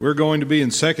We're going to be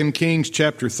in 2 Kings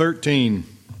chapter 13.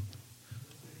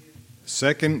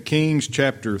 2 Kings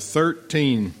chapter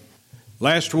 13.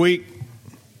 Last week,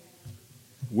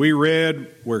 we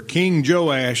read where King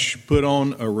Joash put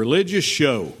on a religious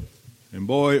show. And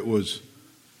boy, it was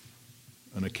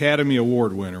an Academy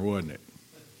Award winner, wasn't it?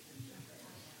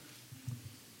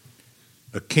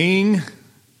 A king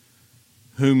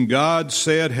whom God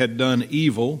said had done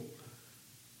evil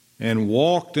and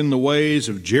walked in the ways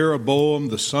of Jeroboam,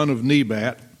 the son of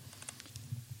Nebat.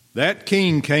 That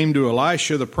king came to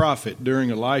Elisha the prophet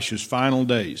during Elisha's final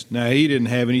days. Now, he didn't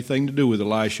have anything to do with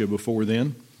Elisha before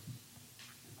then,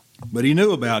 but he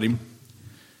knew about him.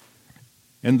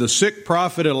 And the sick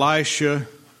prophet Elisha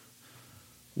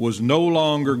was no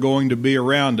longer going to be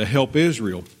around to help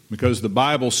Israel because the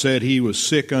Bible said he was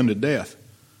sick unto death.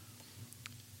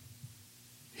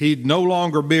 He'd no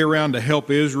longer be around to help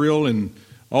Israel, and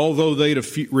although they'd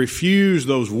refused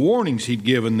those warnings he'd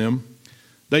given them,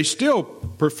 they still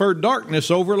preferred darkness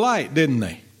over light, didn't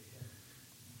they?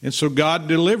 And so God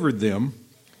delivered them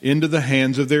into the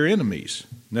hands of their enemies.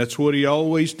 And that's what he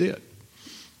always did.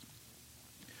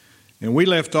 And we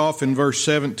left off in verse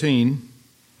 17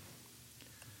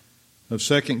 of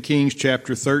 2 Kings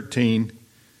chapter 13.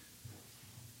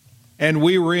 And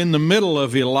we were in the middle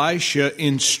of Elisha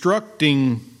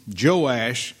instructing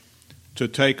Joash to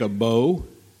take a bow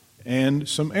and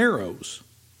some arrows.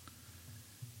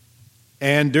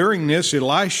 And during this,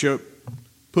 Elisha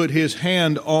put his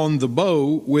hand on the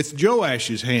bow with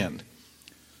Joash's hand.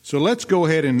 So let's go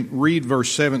ahead and read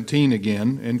verse 17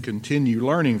 again and continue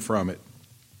learning from it.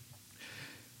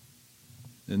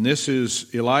 And this is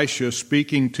Elisha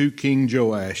speaking to King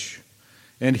Joash.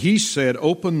 And he said,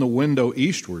 "Open the window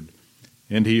eastward."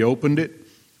 And he opened it.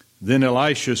 Then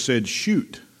Elisha said,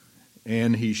 "Shoot."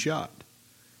 And he shot.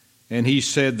 And he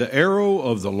said, "The arrow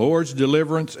of the Lord's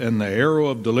deliverance and the arrow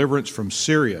of deliverance from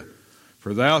Syria.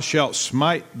 For thou shalt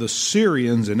smite the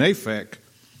Syrians in Aphek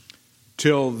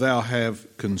till thou have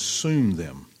consumed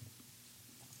them."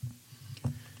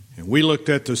 And we looked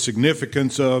at the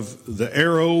significance of the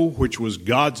arrow, which was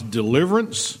God's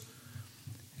deliverance.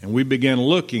 And we began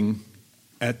looking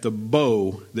at the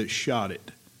bow that shot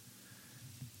it.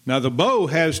 Now, the bow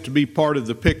has to be part of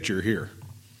the picture here,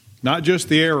 not just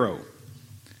the arrow,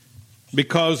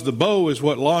 because the bow is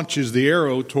what launches the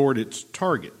arrow toward its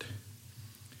target.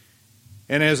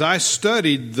 And as I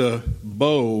studied the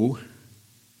bow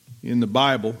in the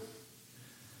Bible,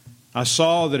 I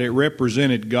saw that it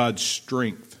represented God's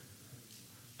strength.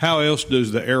 How else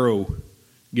does the arrow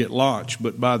get launched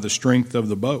but by the strength of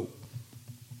the bow?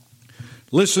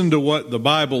 Listen to what the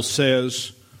Bible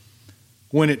says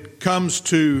when it comes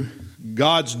to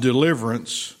God's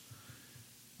deliverance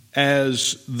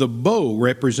as the bow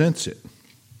represents it.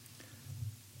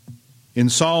 In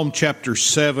Psalm chapter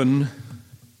 7,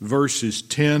 verses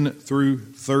 10 through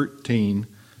 13,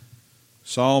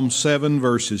 Psalm 7,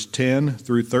 verses 10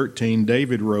 through 13,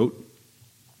 David wrote,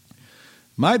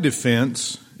 "My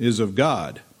defense is of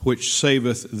God, which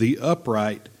saveth the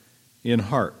upright in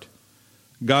heart.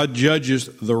 God judges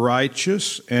the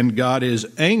righteous, and God is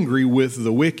angry with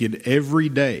the wicked every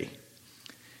day.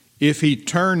 If he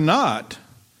turn not,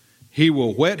 he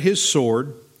will whet his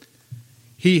sword.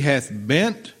 He hath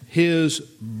bent his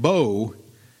bow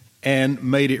and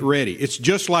made it ready." It's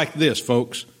just like this,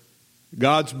 folks.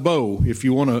 God's bow, if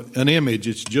you want an image,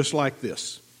 it's just like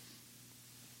this.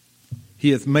 He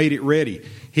hath made it ready.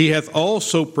 He hath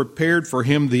also prepared for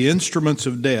him the instruments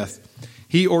of death.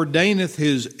 He ordaineth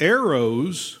his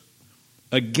arrows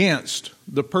against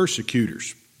the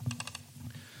persecutors.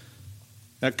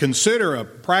 Now consider a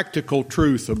practical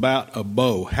truth about a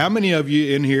bow. How many of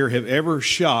you in here have ever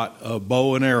shot a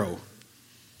bow and arrow?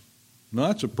 No,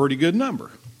 that's a pretty good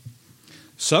number.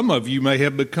 Some of you may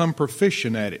have become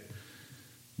proficient at it.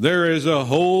 There is a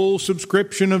whole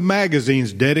subscription of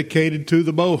magazines dedicated to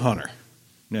the bow hunter.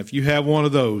 Now, if you have one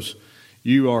of those,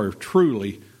 you are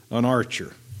truly an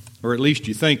archer, or at least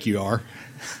you think you are.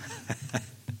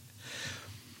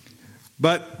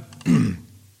 But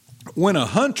when a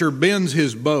hunter bends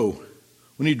his bow,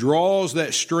 when he draws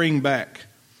that string back,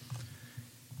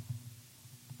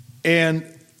 and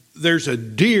there's a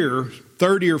deer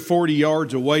 30 or 40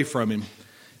 yards away from him,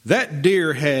 that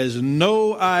deer has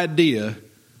no idea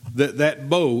that that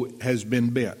bow has been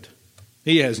bent.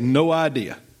 He has no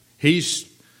idea. He's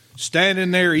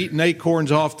standing there eating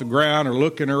acorns off the ground or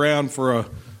looking around for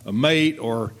a mate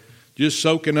or just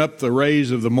soaking up the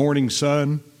rays of the morning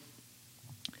sun.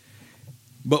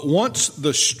 But once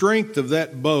the strength of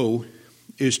that bow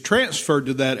is transferred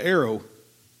to that arrow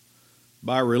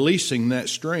by releasing that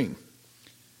string,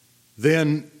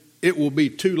 then it will be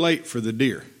too late for the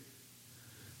deer.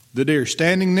 The deer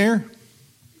standing there,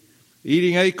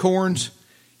 eating acorns.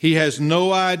 He has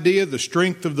no idea the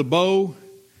strength of the bow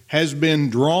has been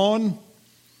drawn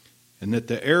and that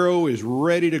the arrow is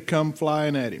ready to come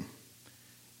flying at him.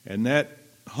 And that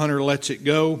hunter lets it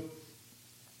go.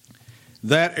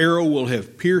 That arrow will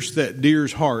have pierced that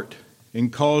deer's heart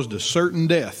and caused a certain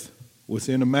death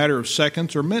within a matter of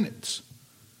seconds or minutes.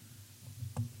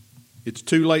 It's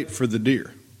too late for the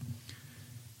deer.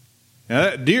 Now,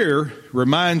 that deer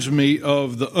reminds me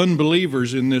of the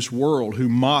unbelievers in this world who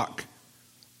mock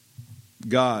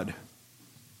God.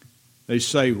 They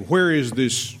say, "Where is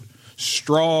this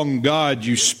strong God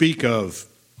you speak of?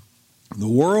 The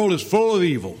world is full of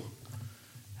evil.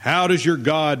 How does your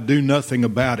God do nothing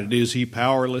about it? Is he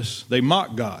powerless?" They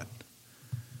mock God.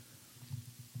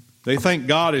 They think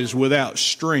God is without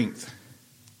strength.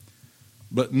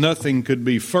 But nothing could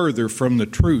be further from the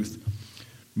truth,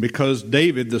 because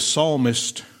David, the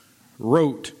psalmist,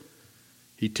 wrote,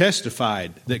 he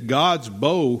testified that God's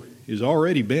bow is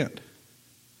already bent.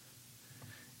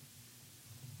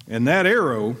 And that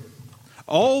arrow,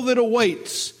 all that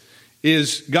awaits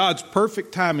is God's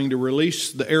perfect timing to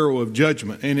release the arrow of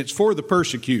judgment. And it's for the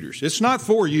persecutors. It's not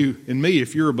for you and me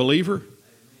if you're a believer.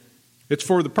 It's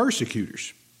for the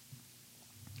persecutors,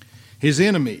 his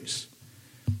enemies.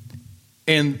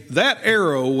 And that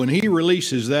arrow, when he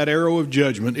releases that arrow of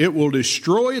judgment, it will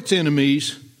destroy its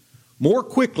enemies more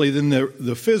quickly than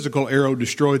the physical arrow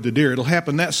destroyed the deer. It'll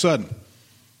happen that sudden.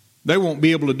 They won't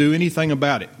be able to do anything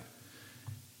about it.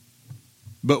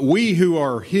 But we who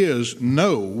are his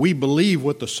know, we believe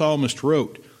what the psalmist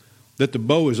wrote, that the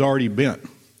bow is already bent.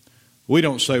 We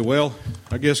don't say, well,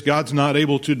 I guess God's not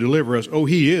able to deliver us. Oh,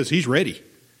 he is. He's ready.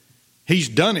 He's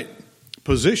done it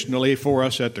positionally for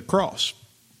us at the cross.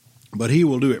 But he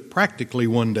will do it practically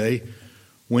one day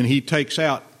when he takes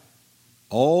out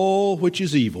all which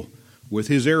is evil with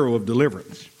his arrow of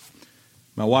deliverance.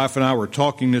 My wife and I were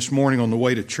talking this morning on the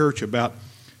way to church about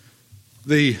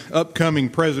the upcoming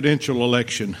presidential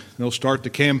election. They'll start the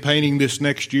campaigning this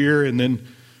next year, and then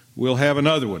we'll have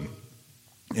another one.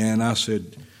 And I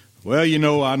said, well, you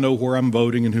know, I know where I'm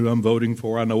voting and who I'm voting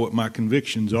for. I know what my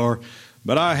convictions are.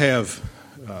 But I have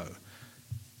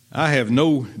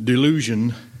no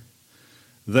delusion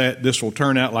that this will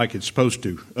turn out like it's supposed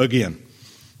to again.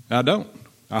 I don't.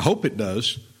 I hope it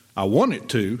does. I want it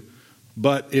to.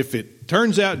 But if it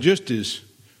turns out just as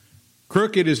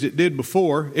crooked as it did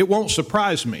before, it won't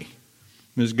surprise me.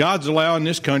 Because God's allowing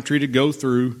this country to go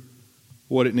through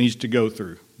what it needs to go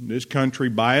through. This country,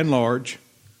 by and large,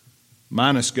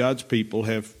 minus God's people,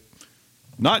 have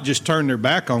not just turned their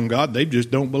back on God, they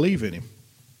just don't believe in him.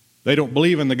 They don't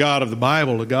believe in the God of the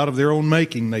Bible, the God of their own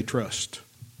making they trust.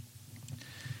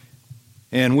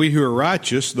 And we who are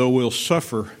righteous, though we'll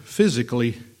suffer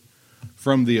physically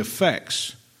from the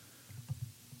effects,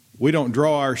 we don't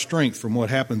draw our strength from what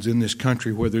happens in this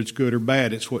country, whether it's good or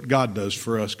bad. It's what God does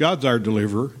for us. God's our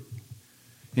deliverer,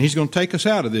 and he's going to take us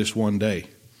out of this one day.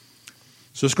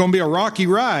 So it's going to be a rocky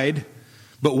ride,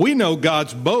 but we know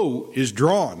God's bow is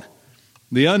drawn.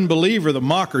 The unbeliever, the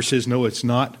mocker, says, no, it's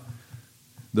not.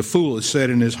 The fool has said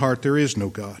in his heart, there is no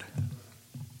God.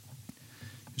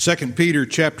 2 Peter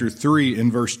chapter 3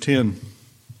 and verse 10.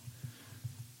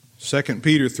 2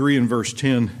 Peter 3 and verse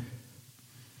 10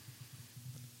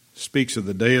 speaks of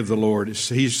the day of the Lord.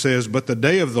 He says, but the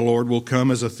day of the Lord will come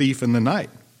as a thief in the night,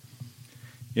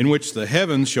 in which the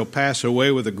heavens shall pass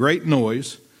away with a great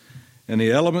noise, and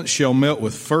the elements shall melt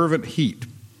with fervent heat.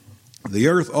 The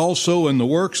earth also and the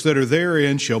works that are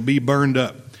therein shall be burned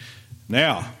up.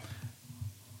 Now,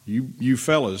 you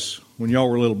fellas, when y'all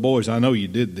were little boys, I know you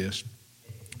did this.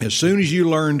 As soon as you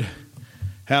learned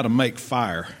how to make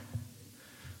fire,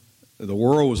 the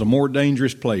world was a more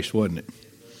dangerous place, wasn't it?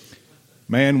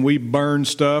 Man, we burned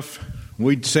stuff.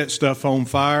 We'd set stuff on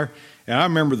fire. And I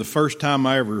remember the first time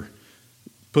I ever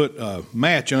put a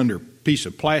match under a piece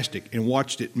of plastic and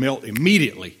watched it melt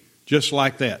immediately, just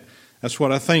like that. That's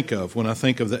what I think of when I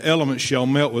think of the elements shall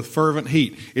melt with fervent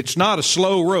heat. It's not a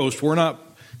slow roast. We're not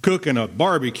cooking a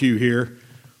barbecue here.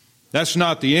 That's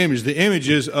not the image. The image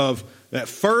is of that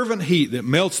fervent heat that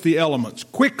melts the elements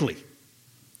quickly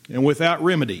and without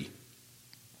remedy.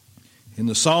 In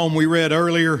the psalm we read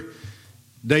earlier,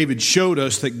 David showed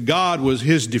us that God was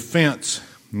his defense.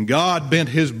 And God bent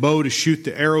his bow to shoot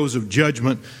the arrows of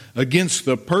judgment against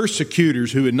the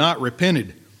persecutors who had not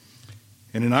repented.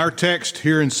 And in our text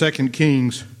here in 2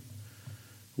 Kings,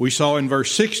 we saw in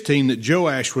verse 16 that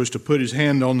Joash was to put his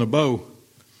hand on the bow.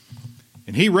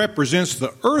 And he represents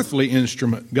the earthly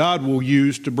instrument God will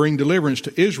use to bring deliverance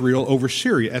to Israel over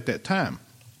Syria at that time.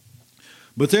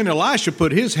 But then Elisha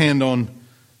put his hand on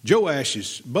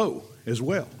Joash's bow as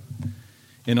well.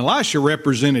 And Elisha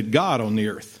represented God on the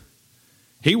earth.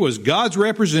 He was God's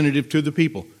representative to the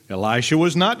people. Elisha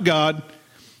was not God.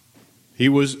 He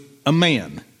was a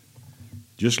man,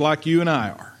 just like you and I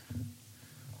are.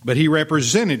 But he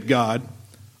represented God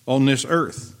on this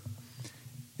earth.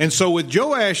 And so with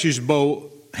Joash's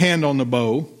hand on the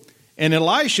bow and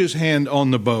Elisha's hand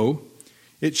on the bow,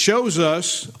 it shows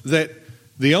us that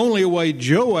the only way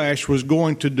Joash was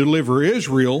going to deliver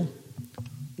Israel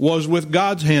was with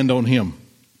God's hand on him,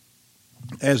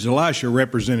 as Elisha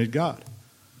represented God.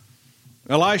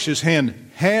 Elisha's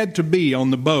hand had to be on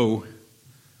the bow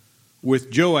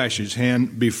with Joash's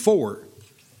hand before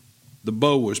the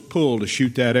bow was pulled to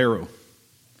shoot that arrow.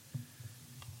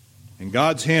 And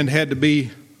God's hand had to be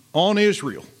on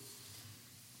Israel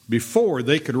before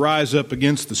they could rise up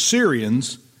against the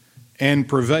Syrians and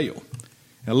prevail.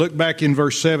 Now look back in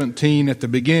verse 17 at the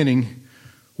beginning,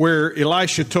 where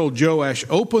Elisha told Joash,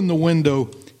 open the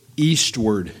window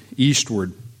eastward.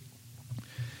 Eastward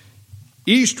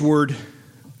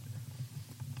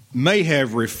may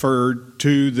have referred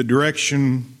to the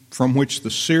direction from which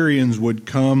the Syrians would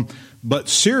come, but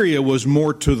Syria was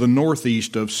more to the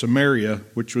northeast of Samaria,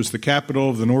 which was the capital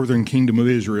of the northern kingdom of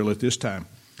Israel at this time.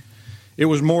 It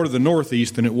was more to the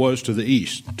northeast than it was to the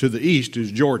east. To the east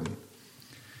is Jordan.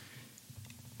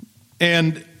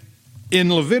 And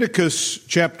in Leviticus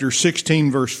chapter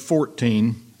 16, verse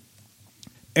 14,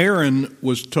 Aaron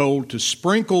was told to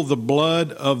sprinkle the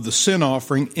blood of the sin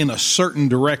offering in a certain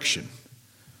direction.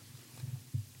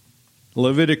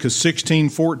 Leviticus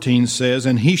 16:14 says,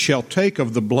 and he shall take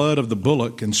of the blood of the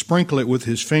bullock and sprinkle it with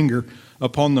his finger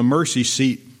upon the mercy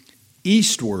seat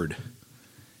eastward.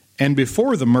 And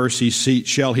before the mercy seat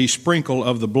shall he sprinkle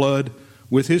of the blood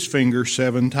with his finger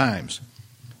 7 times.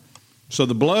 So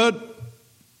the blood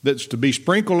that's to be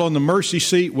sprinkled on the mercy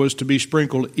seat was to be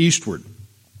sprinkled eastward.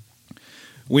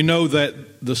 We know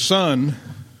that the sun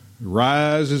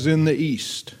rises in the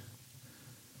east.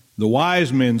 The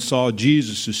wise men saw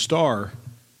Jesus' star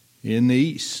in the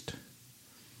east.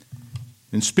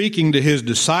 And speaking to his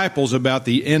disciples about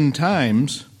the end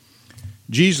times,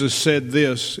 Jesus said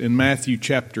this in Matthew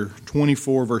chapter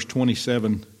 24, verse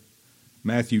 27.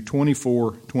 Matthew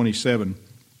 24:27.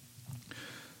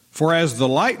 For as the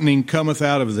lightning cometh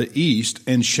out of the east,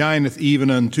 and shineth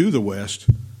even unto the west,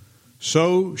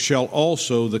 so shall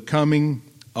also the coming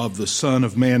of the Son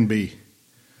of Man be.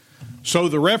 So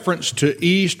the reference to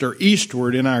east or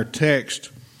eastward in our text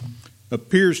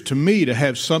appears to me to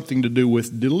have something to do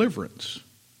with deliverance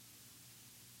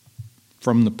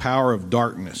from the power of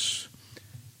darkness.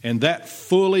 And that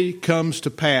fully comes to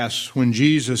pass when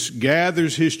Jesus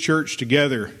gathers his church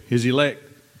together, his elect,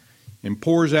 and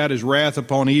pours out his wrath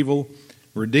upon evil,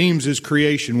 redeems his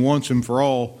creation once and for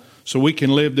all, so we can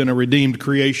live in a redeemed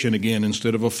creation again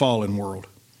instead of a fallen world.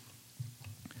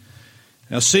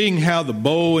 Now, seeing how the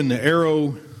bow and the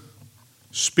arrow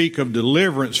speak of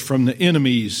deliverance from the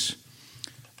enemies,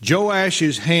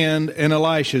 Joash's hand and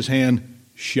Elisha's hand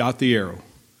shot the arrow.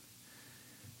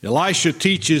 Elisha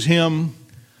teaches him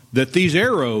that these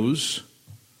arrows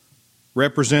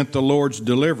represent the Lord's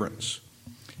deliverance.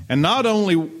 And not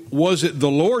only was it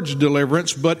the Lord's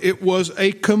deliverance, but it was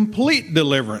a complete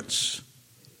deliverance.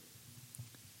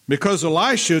 Because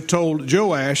Elisha told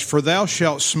Joash, for thou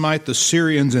shalt smite the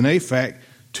Syrians in Aphek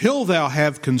till thou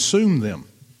have consumed them.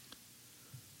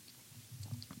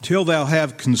 Till thou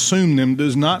have consumed them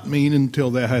does not mean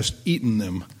until thou hast eaten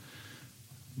them.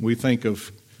 We think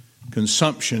of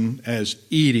consumption as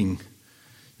eating.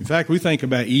 In fact, we think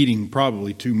about eating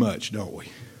probably too much, don't we?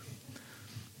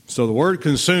 So the word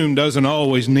consume doesn't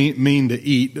always mean to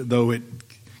eat, though it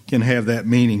can have that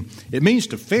meaning. It means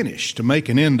to finish, to make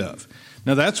an end of.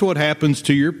 Now that's what happens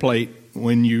to your plate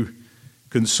when you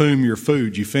consume your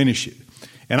food. You finish it.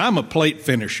 And I'm a plate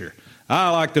finisher.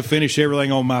 I like to finish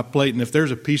everything on my plate, and if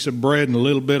there's a piece of bread and a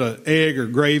little bit of egg or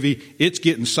gravy, it's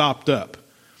getting sopped up.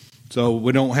 So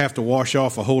we don't have to wash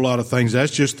off a whole lot of things.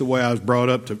 That's just the way I was brought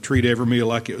up, to treat every meal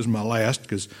like it was my last,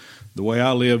 because the way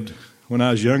I lived when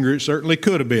I was younger, it certainly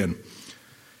could have been.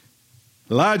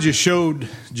 Elijah showed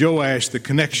Joash the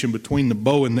connection between the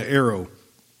bow and the arrow,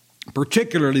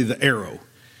 particularly the arrow,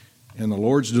 and the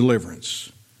Lord's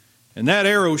deliverance. And that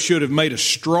arrow should have made a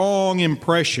strong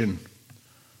impression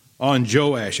on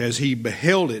Joash. As he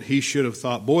beheld it, he should have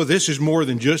thought, boy, this is more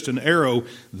than just an arrow.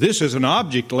 This is an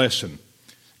object lesson.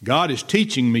 God is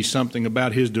teaching me something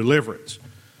about his deliverance.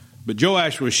 But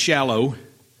Joash was shallow.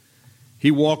 He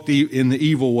walked in the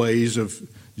evil ways of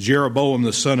Jeroboam,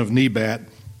 the son of Nebat.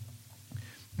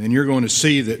 And you're going to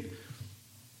see that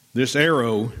this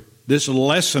arrow, this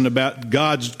lesson about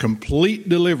God's complete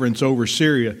deliverance over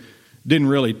Syria, didn't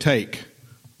really take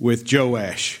with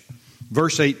Joash.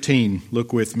 Verse 18,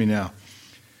 look with me now.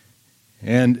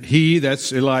 And he,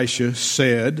 that's Elisha,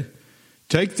 said,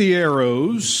 take the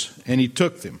arrows, and he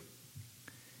took them.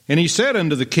 And he said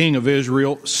unto the king of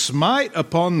Israel, smite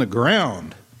upon the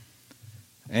ground.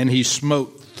 And he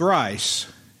smote thrice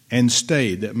and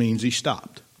stayed. That means he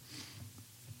stopped.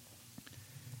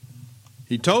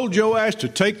 He told Joash to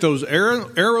take those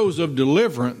arrows of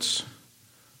deliverance,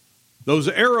 those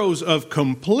arrows of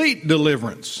complete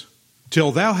deliverance,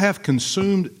 till thou have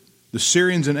consumed the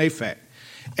Syrians in Aphek,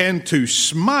 and to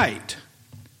smite.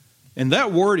 And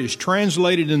that word is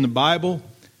translated in the Bible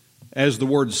as the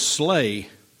word slay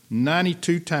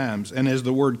 92 times, and as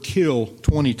the word kill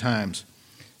 20 times.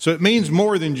 So it means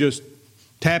more than just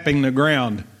tapping the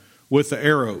ground with the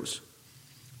arrows.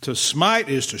 To smite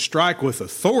is to strike with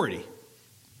authority,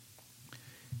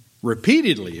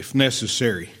 repeatedly if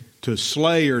necessary, to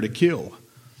slay or to kill.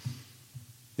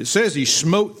 It says he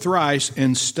smote thrice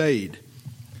and stayed.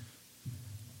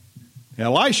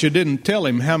 Elisha didn't tell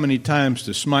him how many times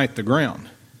to smite the ground.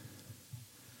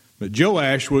 But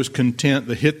Joash was content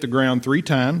to hit the ground 3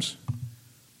 times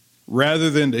rather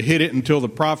than to hit it until the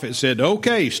prophet said,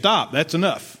 okay, stop, that's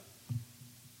enough.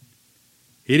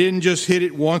 He didn't just hit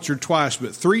it once or twice,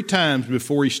 but 3 times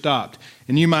before he stopped.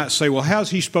 And you might say, well, how's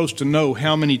he supposed to know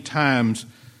how many times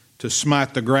to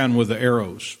smite the ground with the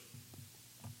arrows?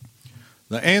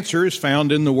 The answer is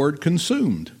found in the word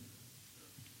consumed.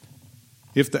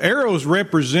 If the arrows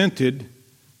represented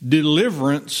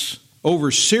deliverance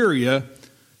over Syria,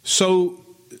 so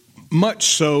much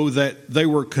so that they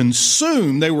were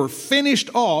consumed, they were finished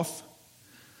off,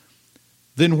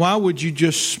 then why would you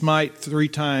just smite 3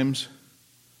 times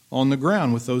on the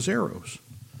ground with those arrows?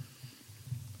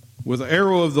 With the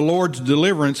arrow of the Lord's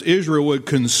deliverance, Israel would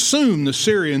consume the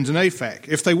Syrians in Aphek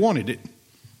if they wanted it.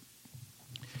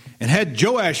 And had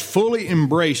Joash fully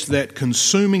embraced that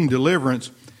consuming deliverance,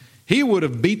 he would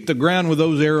have beat the ground with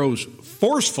those arrows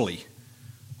forcefully,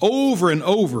 over and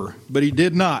over, but he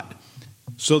did not.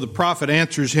 So the prophet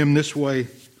answers him this way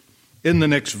in the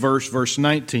next verse, verse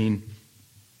 19.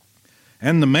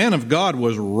 And the man of God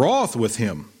was wroth with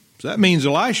him. So that means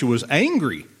Elisha was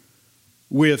angry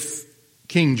with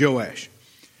King Joash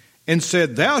and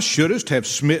said, thou shouldest have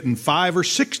smitten 5 or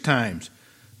 6 times.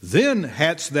 Then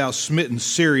hadst thou smitten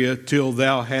Syria till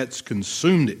thou hadst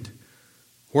consumed it.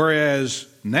 Whereas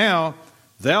now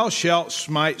thou shalt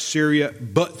smite Syria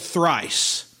but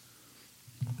thrice.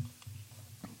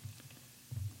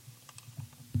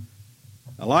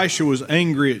 Elisha was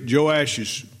angry at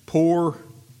Joash's poor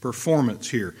performance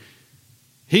here.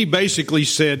 He basically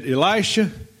said, Elisha,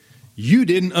 you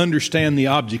didn't understand the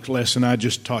object lesson I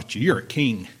just taught you. You're a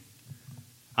king.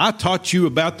 I taught you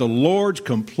about the Lord's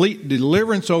complete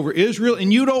deliverance over Israel,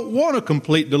 and you don't want a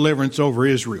complete deliverance over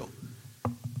Israel.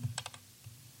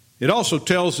 It also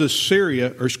tells us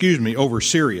over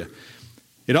Syria.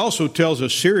 It also tells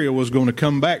us Syria was going to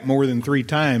come back more than 3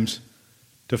 times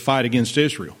to fight against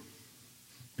Israel.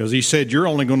 Because he said, you're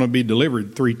only going to be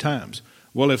delivered 3 times.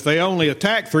 Well, if they only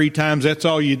attack 3 times, that's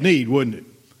all you'd need, wouldn't it?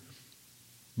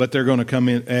 But they're going to come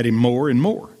in at him more and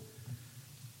more.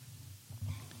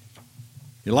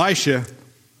 Elisha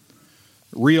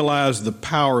realized the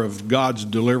power of God's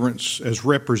deliverance as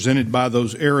represented by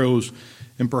those arrows.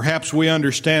 And perhaps we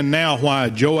understand now why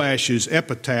Joash's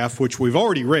epitaph, which we've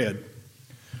already read,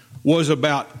 was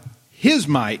about his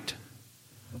might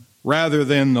rather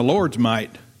than the Lord's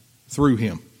might through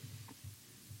him.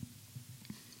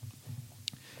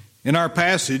 In our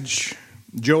passage,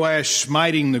 Joash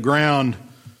smiting the ground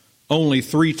only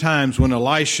 3 times when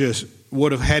Elisha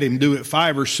would have had him do it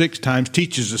 5 or 6 times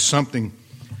teaches us something.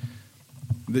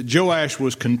 That Joash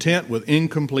was content with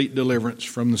incomplete deliverance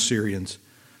from the Syrians.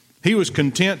 He was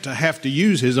content to have to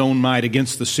use his own might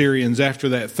against the Syrians after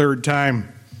that 3rd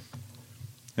time,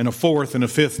 and a 4th and a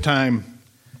 5th time.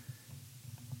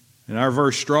 And our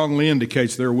verse strongly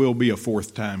indicates there will be a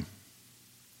 4th time.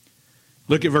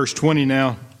 Look at verse 20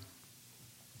 now.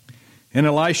 And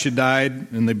Elisha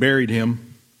died, and they buried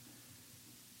him.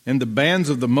 And the bands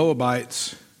of the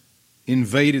Moabites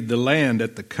invaded the land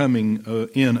at the coming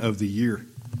in of the year.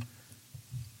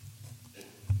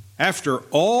 After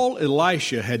all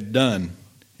Elisha had done,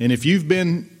 and if you've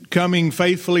been coming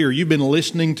faithfully or you've been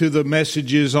listening to the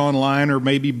messages online or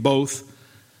maybe both,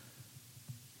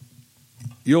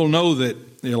 you'll know that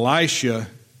Elisha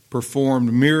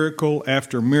performed miracle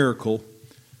after miracle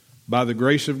by the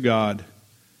grace of God,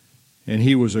 and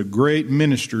he was a great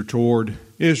minister toward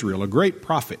Israel, a great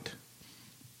prophet.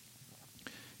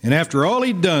 And after all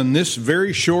he'd done, this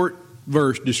very short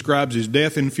verse describes his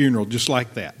death and funeral just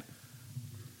like that.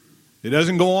 It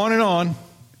doesn't go on and on.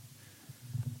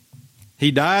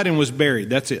 He died and was buried.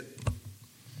 That's it.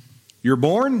 You're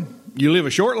born, you live a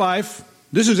short life.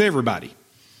 This is everybody.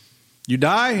 You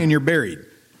die and you're buried.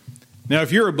 Now,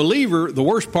 if you're a believer, the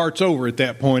worst part's over at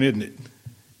that point, isn't it?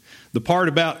 The part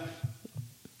about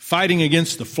fighting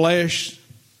against the flesh,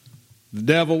 the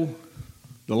devil,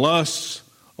 the lusts,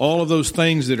 all of those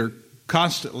things that are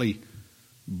constantly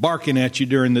barking at you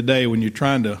during the day when you're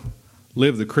trying to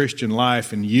live the Christian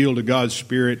life and yield to God's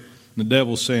Spirit. And the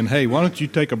devil's saying, hey, why don't you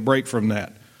take a break from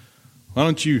that? Why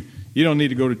don't you don't need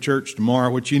to go to church tomorrow.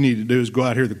 What you need to do is go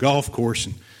out here to the golf course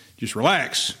and just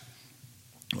relax.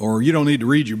 Or you don't need to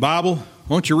read your Bible.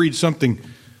 Why don't you read something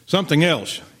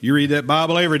else? You read that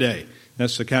Bible every day.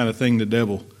 That's the kind of thing the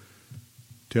devil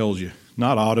tells you.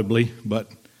 Not audibly, but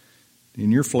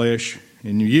in your flesh.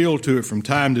 And you yield to it from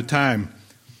time to time.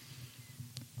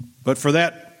 But for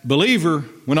that believer,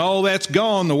 when all that's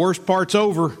gone, the worst part's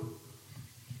over.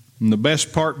 And the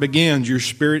best part begins. Your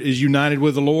spirit is united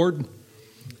with the Lord.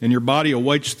 And your body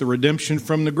awaits the redemption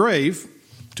from the grave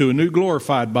to a new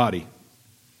glorified body.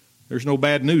 There's no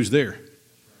bad news there.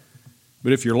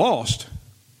 But if you're lost,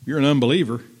 you're an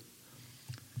unbeliever,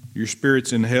 your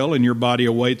spirit's in hell and your body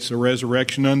awaits a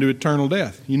resurrection unto eternal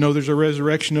death. You know there's a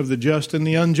resurrection of the just and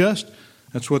the unjust?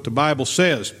 That's what the Bible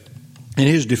says. In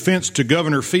his defense to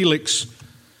Governor Felix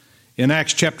in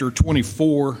Acts chapter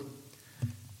 24,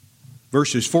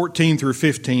 verses 14 through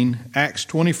 15, Acts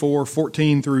 24,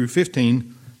 14 through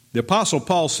 15, the Apostle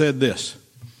Paul said this,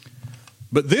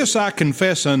 "But this I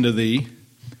confess unto thee,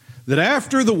 that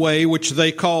after the way which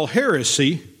they call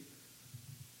heresy,"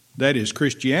 that is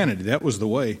Christianity, that was the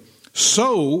way,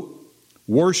 "so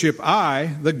worship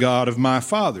I the God of my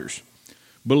fathers,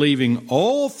 believing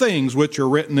all things which are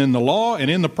written in the law and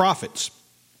in the prophets,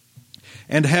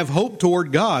 and have hope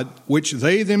toward God, which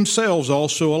they themselves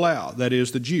also allow," that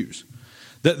is the Jews,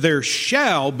 "that there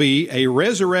shall be a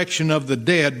resurrection of the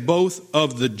dead, both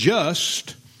of the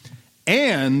just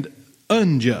and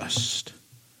unjust."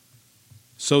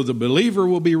 So the believer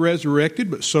will be resurrected,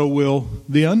 but so will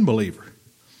the unbeliever.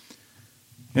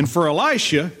 And for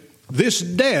Elisha, this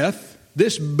death,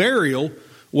 this burial,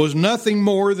 was nothing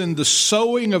more than the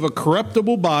sowing of a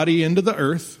corruptible body into the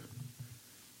earth,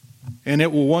 and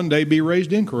it will one day be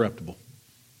raised incorruptible,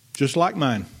 just like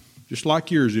mine. Just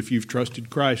like yours if you've trusted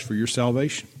Christ for your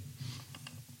salvation.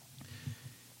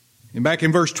 And back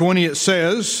in verse 20 it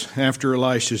says, after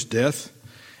Elisha's death,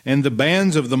 "And the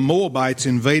bands of the Moabites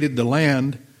invaded the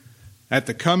land at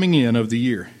the coming in of the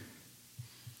year."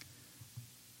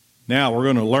 Now we're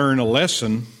going to learn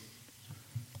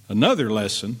another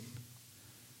lesson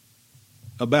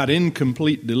about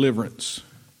incomplete deliverance.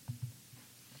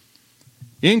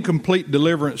 Incomplete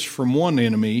deliverance from one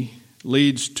enemy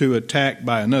leads to attack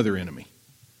by another enemy.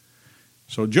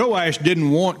 So Joash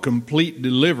didn't want complete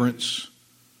deliverance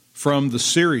from the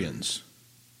Syrians.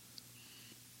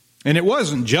 And it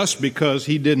wasn't just because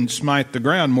he didn't smite the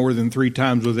ground more than 3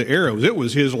 times with the arrows. It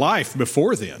was his life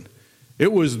before then.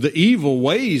 It was the evil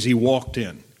ways he walked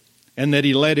in and that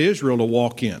he led Israel to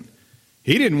walk in.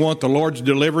 He didn't want the Lord's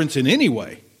deliverance in any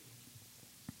way.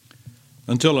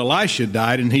 Until Elisha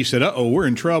died and he said, uh-oh, we're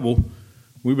in trouble.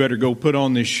 We better go put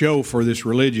on this show for this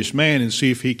religious man and see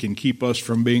if he can keep us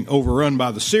from being overrun by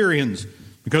the Syrians,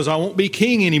 because I won't be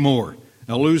king anymore.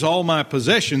 I'll lose all my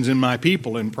possessions and my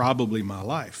people and probably my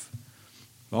life.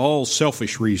 All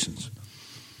selfish reasons.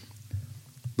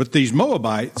 But these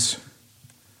Moabites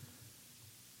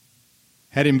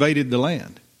had invaded the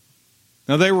land.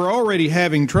 Now they were already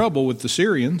having trouble with the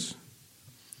Syrians,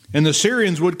 and the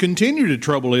Syrians would continue to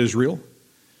trouble Israel,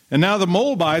 and now the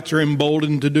Moabites are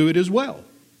emboldened to do it as well.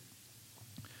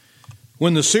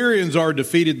 When the Syrians are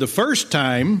defeated the first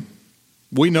time,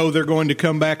 we know they're going to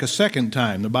come back a second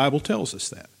time. The Bible tells us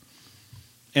that.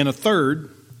 And a third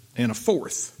and a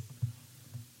fourth.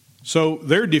 So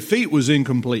their defeat was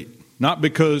incomplete. Not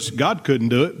because God couldn't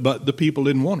do it, but the people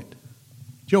didn't want it.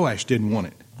 Joash didn't want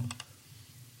it.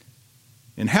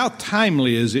 And how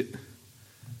timely is it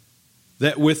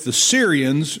that with the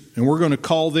Syrians, and we're going to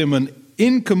call them an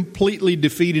incompletely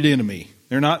defeated enemy.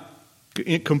 They're not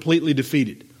completely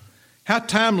defeated. How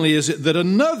timely is it that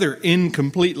another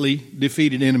incompletely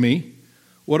defeated enemy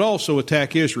would also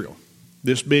attack Israel,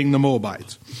 this being the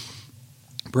Moabites?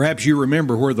 Perhaps you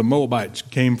remember where the Moabites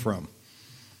came from.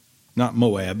 Not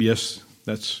Moab, yes,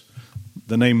 that's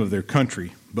the name of their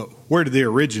country, but where did they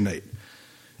originate?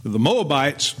 The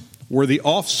Moabites were the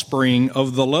offspring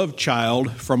of the love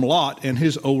child from Lot and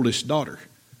his oldest daughter,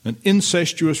 an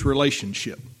incestuous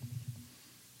relationship.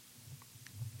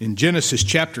 In Genesis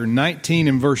chapter 19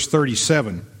 and verse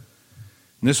 37,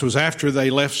 and this was after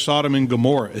they left Sodom and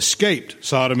Gomorrah, escaped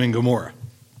Sodom and Gomorrah.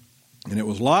 And it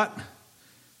was Lot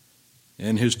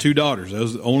and his 2 daughters.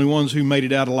 Those are the only ones who made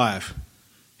it out alive.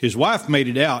 His wife made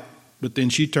it out, but then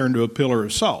she turned to a pillar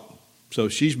of salt. So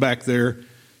she's back there,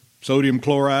 sodium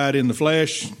chloride in the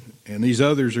flesh, and these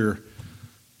others are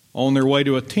on their way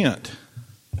to a tent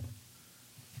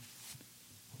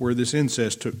where this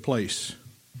incest took place.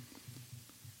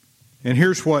 And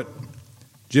here's what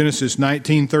Genesis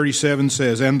 19:37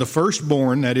 says, "And the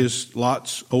firstborn," that is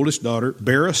Lot's oldest daughter,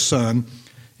 "bare a son,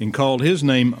 and called his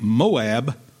name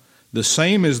Moab. The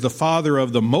same is the father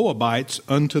of the Moabites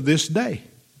unto this day."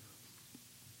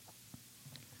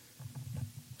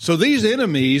 So these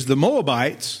enemies, the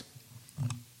Moabites,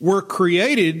 were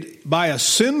created by a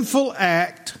sinful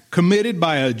act committed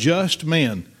by a just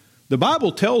man. The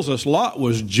Bible tells us Lot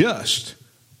was just.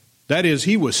 That is,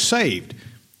 he was saved.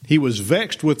 He was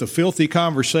vexed with the filthy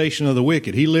conversation of the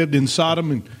wicked. He lived in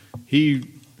Sodom, and he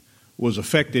was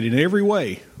affected in every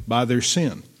way by their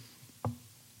sin.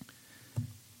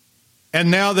 And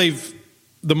now the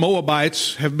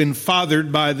Moabites have been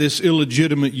fathered by this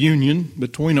illegitimate union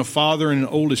between a father and an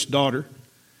oldest daughter.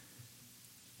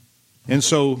 And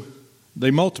so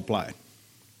they multiplied.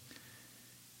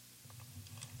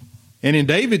 And in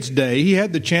David's day, he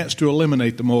had the chance to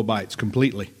eliminate the Moabites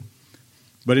completely.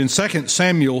 But in 2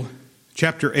 Samuel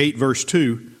chapter 8, verse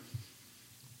 2,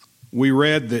 we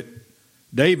read that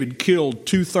David killed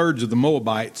 2/3 of the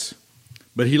Moabites,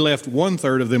 but he left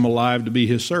 1/3 of them alive to be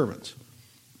his servants.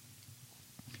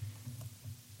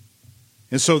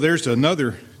 And so there's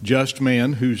another just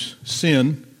man whose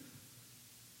sin,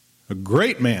 a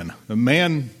great man, a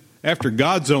man after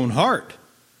God's own heart,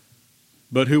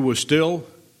 but who was still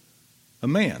a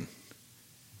man,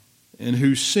 and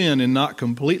whose sin in not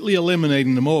completely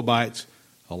eliminating the Moabites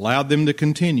allowed them to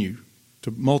continue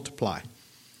to multiply.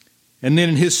 And then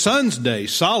in his son's day,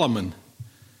 Solomon,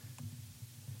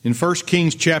 in 1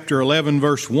 Kings chapter 11,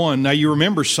 verse 1, now you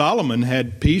remember Solomon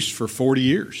had peace for 40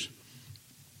 years.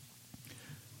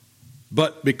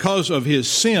 But because of his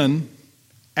sin,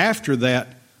 after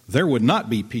that, there would not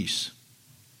be peace.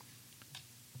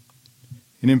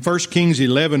 And in 1 Kings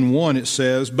 11:1 it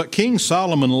says, "But King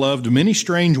Solomon loved many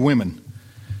strange women."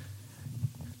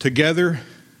 Together,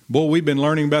 boy, we've been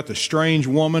learning about the strange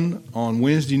woman on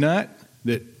Wednesday night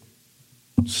that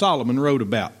Solomon wrote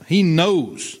about. He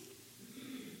knows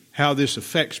how this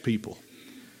affects people.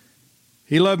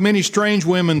 He loved many strange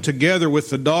women together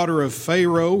with the daughter of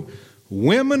Pharaoh,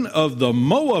 women of the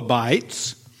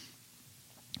Moabites,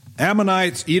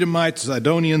 Ammonites, Edomites,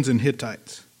 Zidonians, and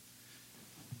Hittites.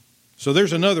 So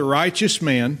there's another righteous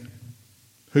man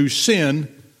whose sin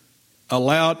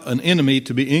allowed an enemy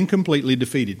to be incompletely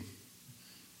defeated.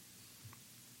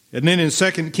 And then in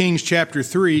 2 Kings chapter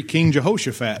 3, King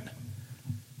Jehoshaphat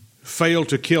failed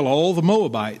to kill all the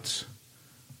Moabites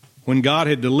when God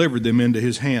had delivered them into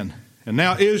his hand. And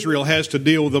now Israel has to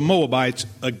deal with the Moabites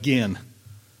again.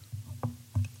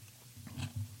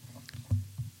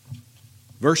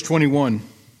 Verse 21.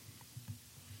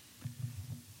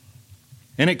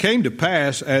 "And it came to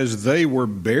pass, as they were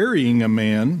burying a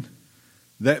man,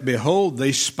 that, behold,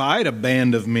 they spied a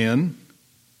band of men,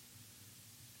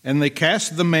 and they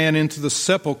cast the man into the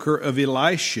sepulchre of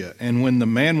Elisha. And when the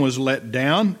man was let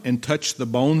down and touched the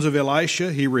bones of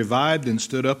Elisha, he revived and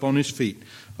stood up on his feet."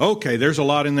 Okay, there's a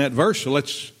lot in that verse, so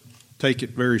let's take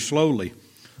it very slowly.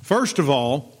 First of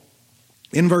all,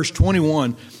 in verse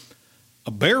 21,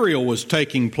 a burial was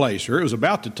taking place, or it was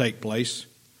about to take place.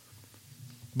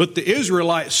 But the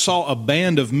Israelites saw a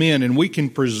band of men, and we can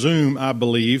presume, I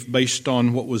believe, based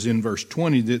on what was in verse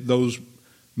 20, that those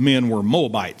men were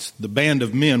Moabites. The band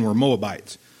of men were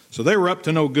Moabites. So they were up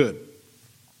to no good.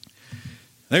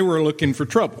 They were looking for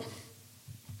trouble.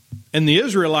 And the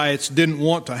Israelites didn't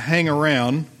want to hang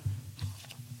around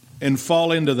and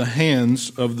fall into the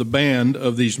hands of the band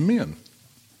of these men.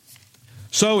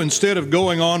 So instead of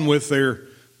going on with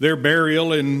their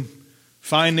burial and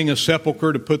finding a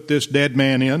sepulcher to put this dead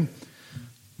man in,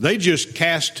 they just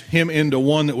cast him into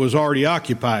one that was already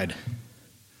occupied,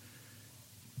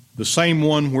 the same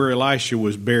one where Elisha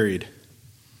was buried.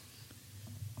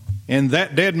 And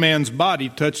that dead man's body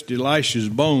touched Elisha's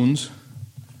bones.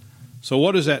 So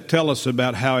what does that tell us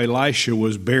about how Elisha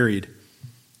was buried?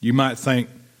 You might think,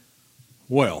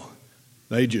 well,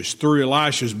 they just threw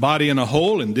Elisha's body in a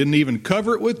hole and didn't even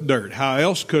cover it with dirt. How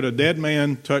else could a dead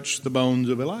man touch the bones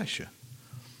of Elisha?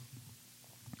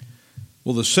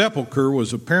 Well, the sepulcher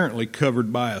was apparently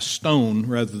covered by a stone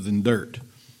rather than dirt.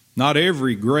 Not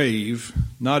every grave,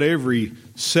 not every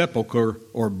sepulcher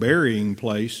or burying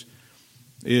place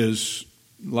is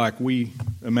like we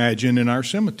imagine in our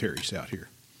cemeteries out here.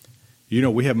 You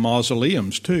know, we have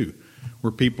mausoleums too,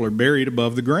 where people are buried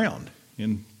above the ground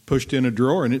and pushed in a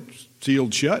drawer, and it's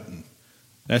sealed shut, and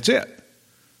that's it.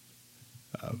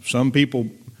 Some people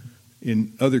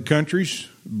in other countries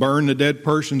burn the dead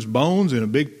person's bones in a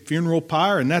big funeral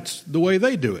pyre, and that's the way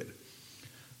they do it.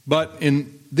 But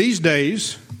in these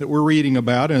days that we're reading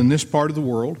about, in this part of the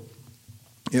world,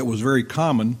 it was very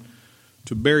common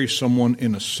to bury someone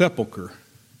in a sepulcher,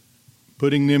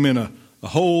 putting them in a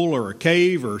hole or a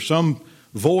cave or some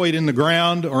void in the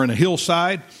ground or in a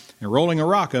hillside and rolling a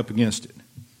rock up against it.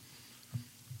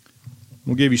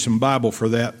 We'll give you some Bible for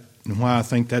that and why I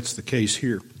think that's the case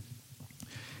here.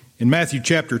 In Matthew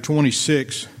chapter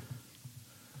 26,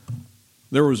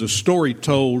 there was a story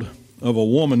told of a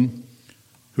woman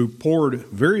who poured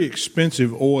very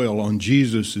expensive oil on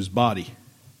Jesus' body.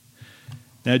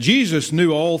 Now, Jesus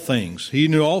knew all things. He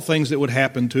knew all things that would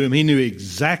happen to him. He knew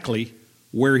exactly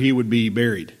where he would be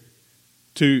buried,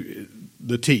 to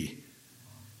the T.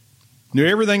 Knew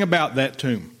everything about that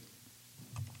tomb.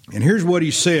 And here's what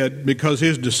he said, because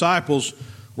his disciples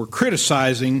were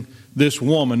criticizing this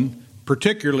woman,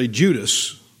 particularly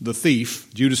Judas, the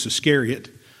thief, Judas Iscariot,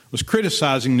 was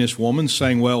criticizing this woman,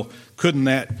 saying, well, couldn't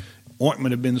that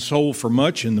ointment have been sold for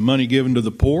much and the money given to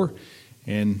the poor?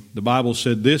 And the Bible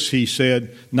said this, he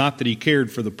said, not that he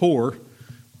cared for the poor,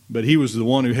 but he was the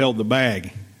one who held the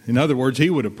bag. In other words, he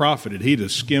would have profited. He'd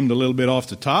have skimmed a little bit off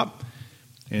the top,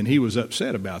 and he was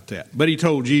upset about that. But he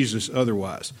told Jesus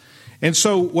otherwise. And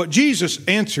so what Jesus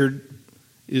answered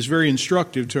is very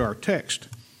instructive to our text.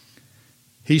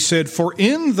 He said, for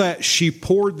in that she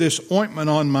poured this ointment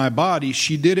on my body,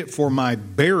 she did it for my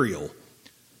burial.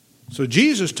 So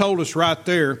Jesus told us right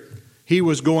there he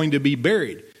was going to be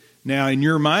buried. Now, in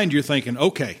your mind, you're thinking,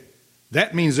 okay,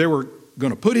 that means they were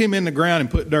going to put him in the ground and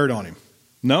put dirt on him.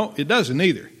 No, it doesn't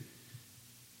either.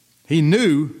 He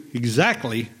knew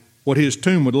exactly what his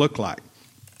tomb would look like.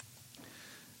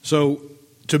 So,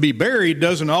 to be buried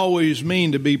doesn't always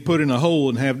mean to be put in a hole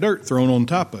and have dirt thrown on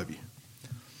top of you.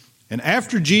 And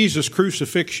after Jesus'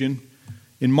 crucifixion,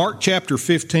 in Mark chapter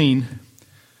 15,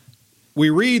 we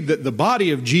read that the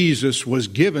body of Jesus was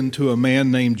given to a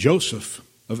man named Joseph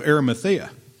of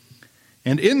Arimathea.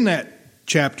 And in that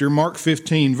chapter, Mark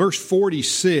 15, verse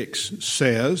 46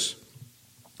 says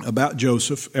about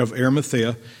Joseph of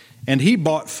Arimathea, and he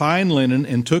bought fine linen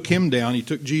and took him down. He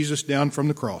took Jesus down from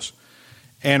the cross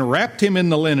and wrapped him in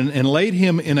the linen and laid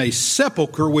him in a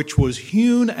sepulcher which was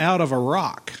hewn out of a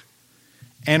rock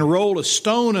and rolled a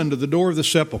stone under the door of the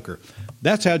sepulcher.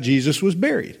 That's how Jesus was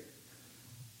buried.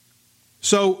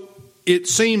 So it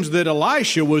seems that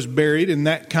Elisha was buried in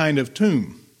that kind of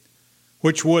tomb,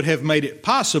 which would have made it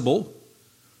possible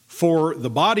for the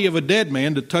body of a dead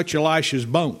man to touch Elisha's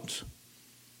bones.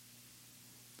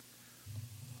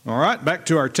 All right, back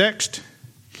to our text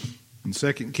in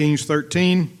 2 Kings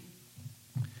 13.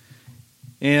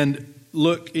 And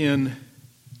look in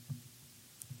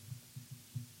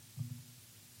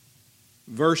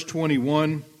verse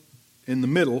 21, in the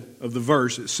middle of the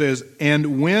verse. It says,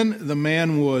 and when the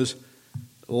man was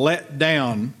let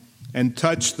down and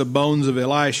touched the bones of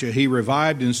Elisha, he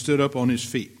revived and stood up on his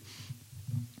feet.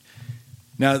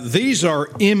 Now, these are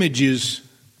images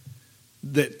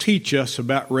that teach us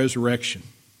about resurrection.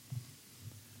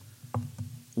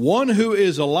 One who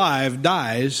is alive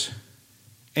dies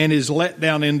and is let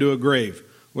down into a grave,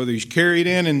 whether he's carried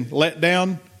in and let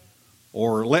down,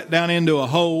 or let down into a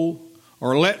hole,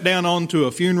 or let down onto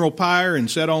a funeral pyre and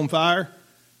set on fire.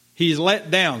 He's let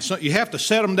down. So you have to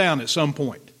set him down at some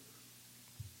point.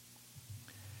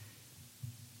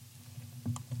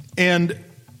 And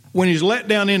when he's let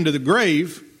down into the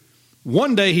grave,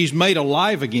 one day he's made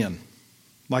alive again,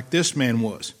 like this man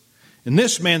was. And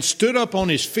this man stood up on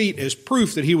his feet as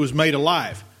proof that he was made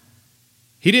alive.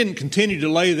 He didn't continue to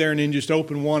lay there and then just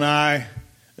open one eye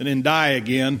and then die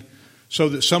again so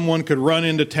that someone could run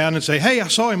into town and say, hey, I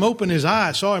saw him open his eye.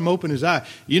 I saw him open his eye.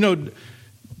 You know,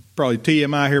 probably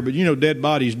TMI here, but you know dead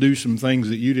bodies do some things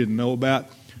that you didn't know about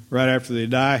right after they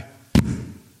die.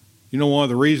 You know one of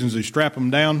the reasons they strap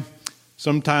them down?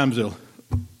 Sometimes they'll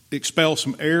expel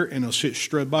some air and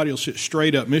the body will sit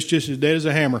straight up. And it's just as dead as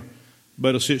a hammer, but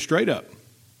it'll sit straight up.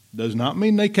 Does not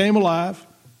mean they came alive.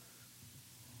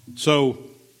 So,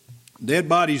 dead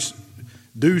bodies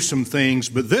do some things,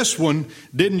 but this one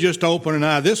didn't just open an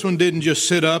eye. This one didn't just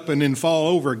sit up and then fall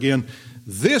over again.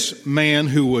 This man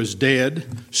who was dead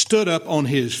stood up on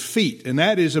his feet, and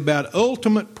that is about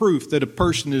ultimate proof that a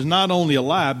person is not only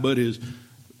alive, but is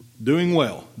doing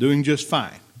well, doing just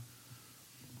fine.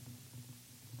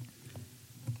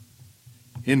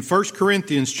 In 1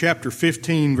 Corinthians chapter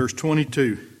 15, verse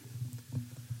 22,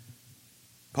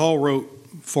 Paul wrote,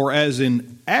 for as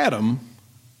in Adam,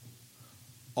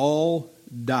 all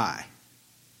die.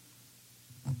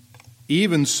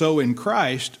 even so in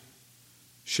Christ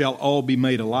shall all be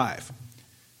made alive.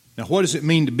 Now, what does it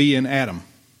mean to be in Adam?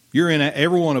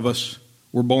 Every one of us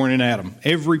were born in Adam.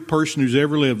 Every person who's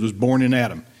ever lived was born in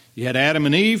Adam. You had Adam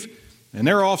and Eve, and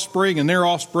their offspring, and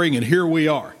here we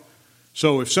are.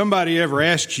 So if somebody ever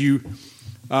asks you,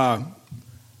 I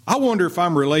wonder if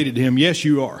I'm related to him, yes,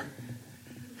 you are.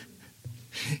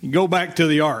 Go back to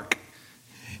the ark.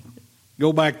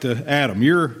 Go back to Adam.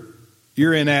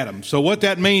 You're in Adam. So what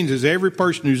that means is every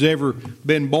person who's ever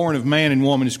been born of man and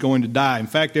woman is going to die. In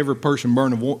fact, every person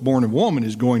born of woman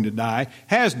is going to die,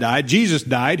 has died. Jesus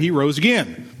died. He rose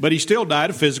again. But he still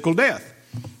died a physical death.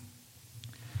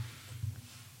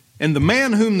 And the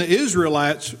man whom the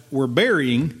Israelites were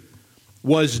burying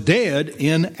was dead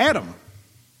in Adam,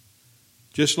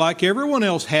 just like everyone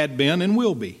else had been and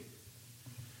will be.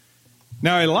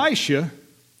 Now, Elisha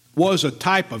was a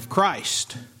type of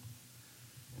Christ,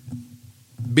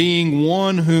 being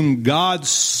one whom God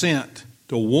sent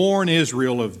to warn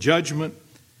Israel of judgment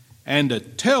and to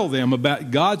tell them about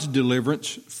God's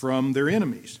deliverance from their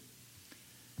enemies.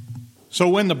 So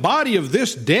when the body of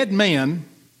this dead man,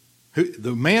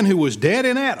 the man who was dead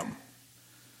in Adam,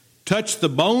 touched the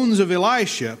bones of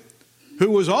Elisha, who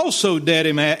was also dead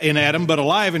in Adam but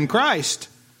alive in Christ,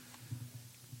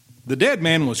 the dead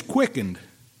man was quickened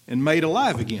and made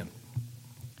alive again.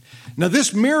 Now,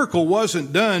 this miracle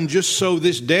wasn't done just so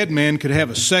this dead man could have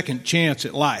a second chance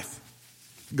at life,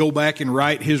 go back and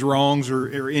right his wrongs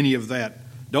or any of that.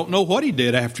 Don't know what he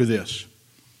did after this.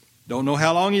 Don't know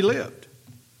how long he lived.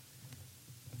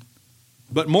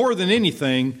 But more than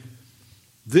anything,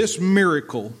 this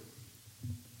miracle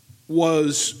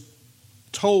was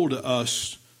told to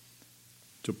us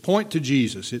to point to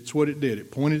Jesus. It's what it did.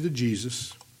 It pointed to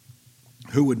Jesus,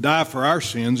 who would die for our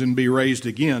sins and be raised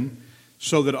again,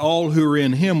 so that all who are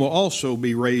in him will also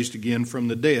be raised again from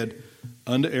the dead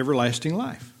unto everlasting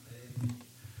life.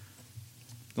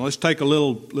 Now let's take a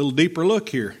little deeper look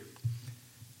here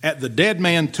at the dead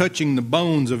man touching the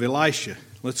bones of Elisha.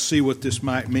 Let's see what this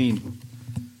might mean.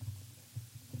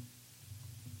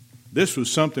 This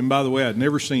was something, by the way, I'd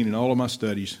never seen in all of my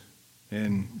studies.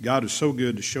 And God is so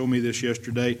good to show me this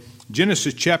yesterday.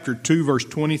 Genesis chapter 2, verse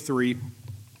 23.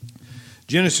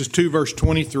 Genesis 2, verse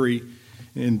 23.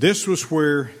 And this was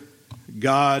where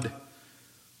God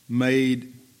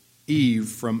made Eve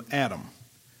from Adam.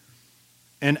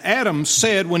 And Adam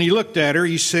said, when he looked at her,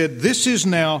 he said, "This is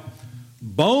now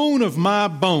bone of my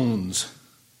bones."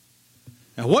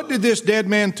 Now, what did this dead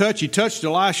man touch? He touched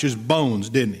Elisha's bones,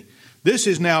 didn't he? "This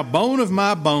is now bone of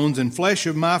my bones and flesh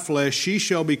of my flesh. She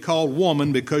shall be called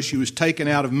woman because she was taken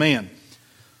out of man."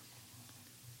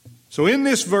 So in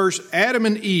this verse, Adam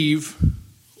and Eve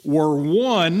were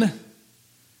one.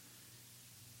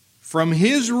 From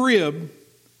his rib,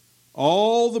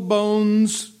 all the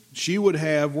bones she would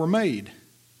have were made.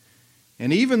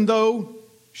 And even though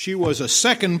she was a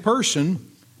second person,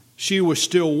 she was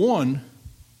still one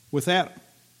with Adam.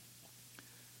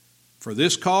 "For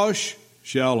this cause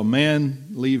shall a man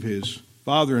leave his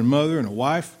father and mother and a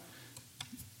wife,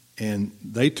 and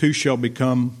they two shall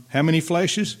become," how many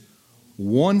fleshes?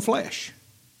 One flesh.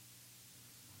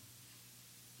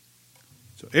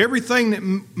 So everything that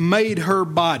made her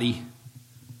body,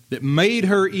 that made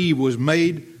her Eve, was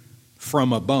made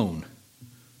from a bone,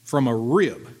 from a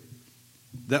rib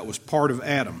that was part of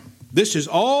Adam. This is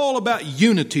all about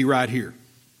unity right here.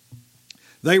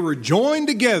 They were joined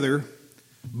together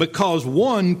because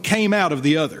one came out of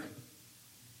the other.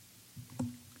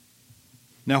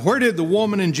 Now, where did the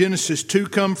woman in Genesis 2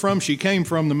 come from? She came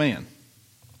from the man.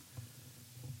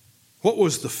 What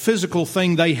was the physical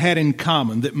thing they had in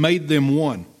common that made them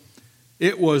one?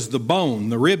 It was the bone,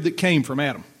 the rib that came from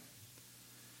Adam.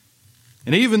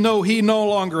 And even though he no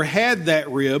longer had that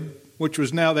rib, which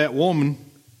was now that woman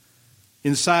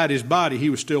inside his body,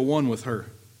 he was still one with her.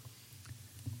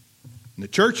 And the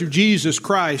Church of Jesus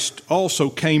Christ also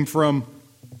came from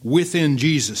within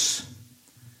Jesus.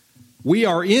 We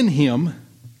are in him,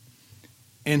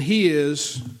 and he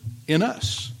is in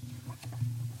us.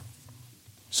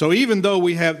 So even though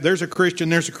we have, there's a Christian,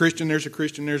 there's a Christian, there's a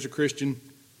Christian, there's a Christian,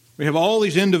 we have all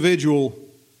these individual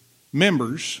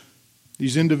members,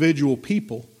 these individual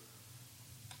people.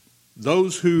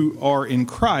 Those who are in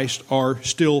Christ are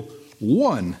still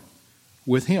one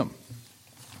with him.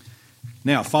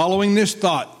 Now, following this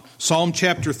thought, Psalm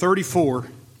chapter 34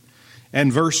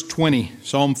 and verse 20.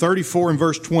 Psalm 34 and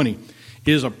verse 20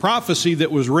 is a prophecy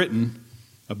that was written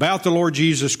about the Lord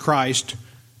Jesus Christ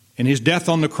and his death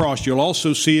on the cross. You'll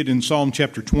also see it in Psalm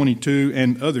chapter 22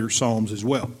 and other psalms as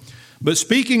well. But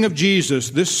speaking of Jesus,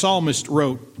 this psalmist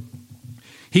wrote,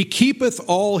 "He keepeth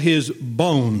all his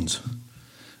bones,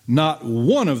 not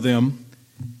one of them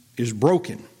is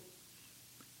broken.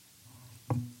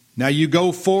 Now you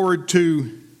go forward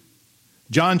to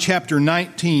John chapter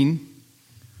 19,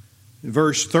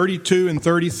 verse 32 and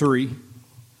 33,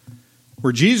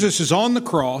 where Jesus is on the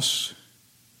cross.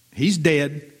 He's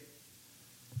dead.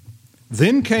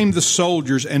 Then came the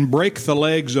soldiers and brake the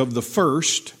legs of the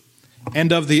first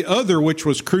and of the other which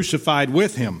was crucified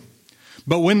with him.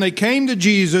 But when they came to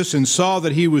Jesus and saw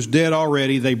that he was dead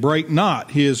already, they brake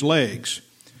not his legs.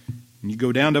 And you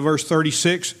go down to verse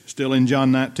 36, still in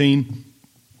John 19.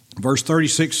 Verse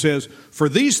 36 says, For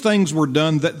these things were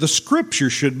done that the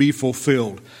scripture should be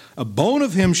fulfilled. A bone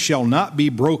of him shall not be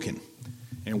broken.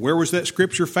 And where was that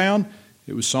scripture found?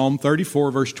 It was Psalm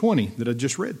 34, verse 20 that I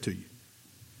just read to you.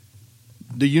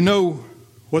 Do you know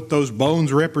what those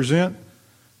bones represent?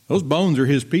 Those bones are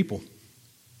his people.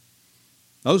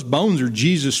 Those bones are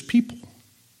Jesus' people.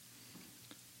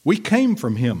 We came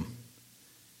from him.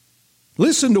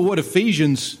 Listen to what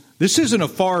Ephesians, this isn't a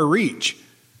far reach.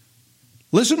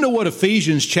 Listen to what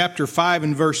Ephesians chapter 5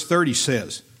 and verse 30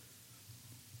 says.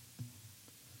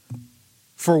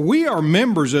 For we are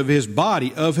members of his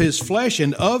body, of his flesh,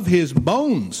 and of his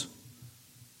bones.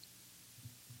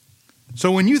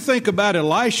 So when you think about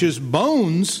Elisha's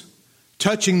bones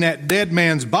touching that dead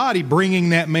man's body, bringing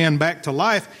that man back to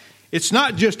life, it's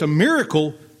not just a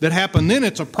miracle that happened then.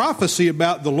 It's a prophecy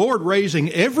about the Lord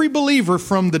raising every believer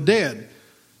from the dead.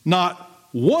 Not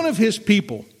one of his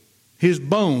people, his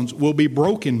bones, will be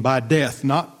broken by death.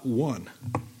 Not one.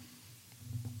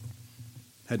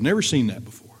 Had never seen that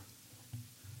before.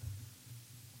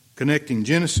 Connecting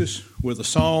Genesis with a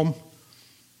psalm,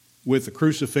 with the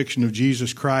crucifixion of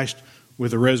Jesus Christ,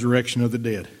 with the resurrection of the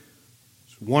dead.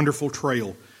 It's a wonderful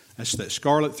trail. That's that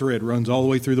scarlet thread runs all the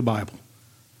way through the Bible.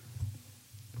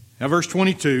 Now verse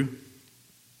 22.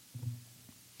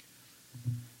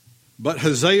 But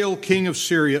Hazael, king of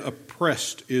Syria,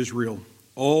 oppressed Israel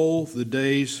all the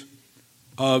days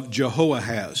of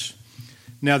Jehoahaz.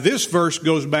 Now this verse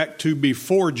goes back to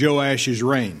before Joash's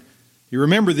reign. You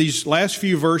remember these last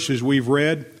few verses we've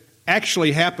read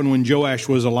actually happened when Joash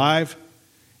was alive.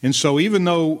 And so even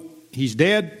though he's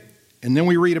dead, and then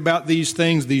we read about these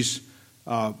things, these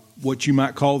what you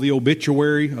might call the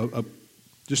obituary,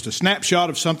 just a snapshot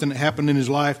of something that happened in his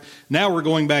life. Now we're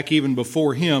going back even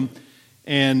before him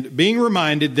and being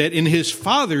reminded that in his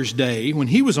father's day, when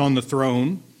he was on the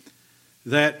throne,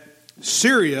 that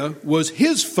Syria was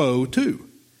his foe too.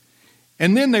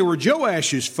 And then they were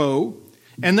Joash's foe,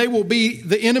 and they will be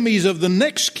the enemies of the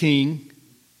next king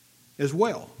as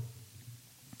well.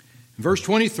 Verse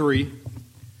 23,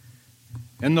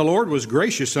 And the Lord was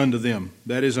gracious unto them,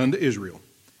 that is, unto Israel,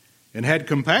 and had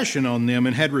compassion on them,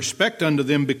 and had respect unto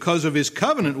them because of his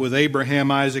covenant with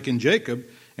Abraham, Isaac, and Jacob,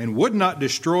 and would not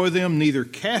destroy them, neither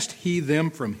cast he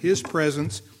them from his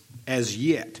presence as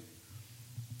yet.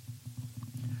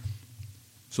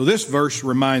 So this verse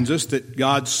reminds us that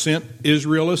God sent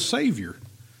Israel a Savior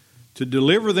to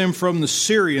deliver them from the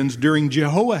Syrians during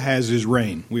Jehoahaz's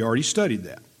reign. We already studied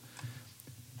that.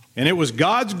 And it was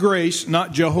God's grace,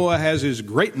 not Jehoahaz's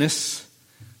greatness,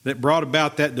 that brought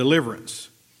about that deliverance.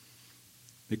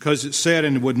 Because it said,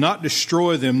 And would not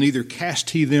destroy them, neither cast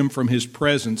he them from his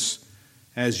presence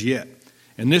as yet.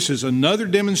 And this is another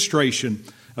demonstration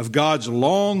of God's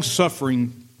long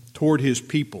suffering toward his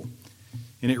people.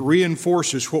 And it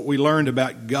reinforces what we learned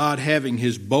about God having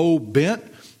his bow bent,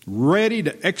 ready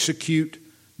to execute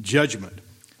judgment.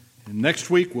 And next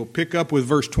week we'll pick up with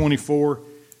verse 24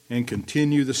 and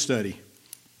continue the study.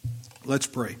 Let's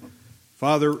pray.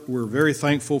 Father, we're very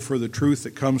thankful for the truth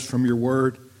that comes from your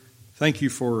word. Thank you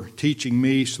for teaching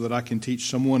me so that I can teach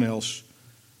someone else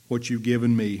what you've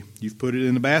given me. You've put it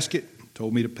in the basket,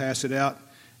 told me to pass it out,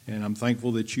 and I'm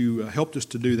thankful that you helped us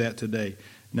to do that today.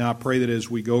 Now I pray that as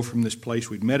we go from this place,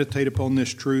 we'd meditate upon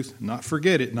this truth, not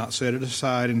forget it, not set it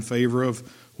aside in favor of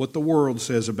what the world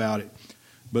says about it,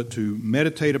 but to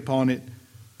meditate upon it,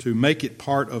 to make it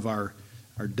part of our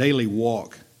daily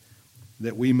walk,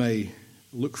 that we may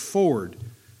look forward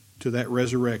to that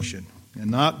resurrection and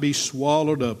not be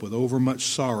swallowed up with overmuch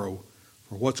sorrow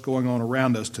for what's going on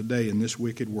around us today in this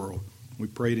wicked world. We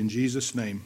pray it in Jesus' name.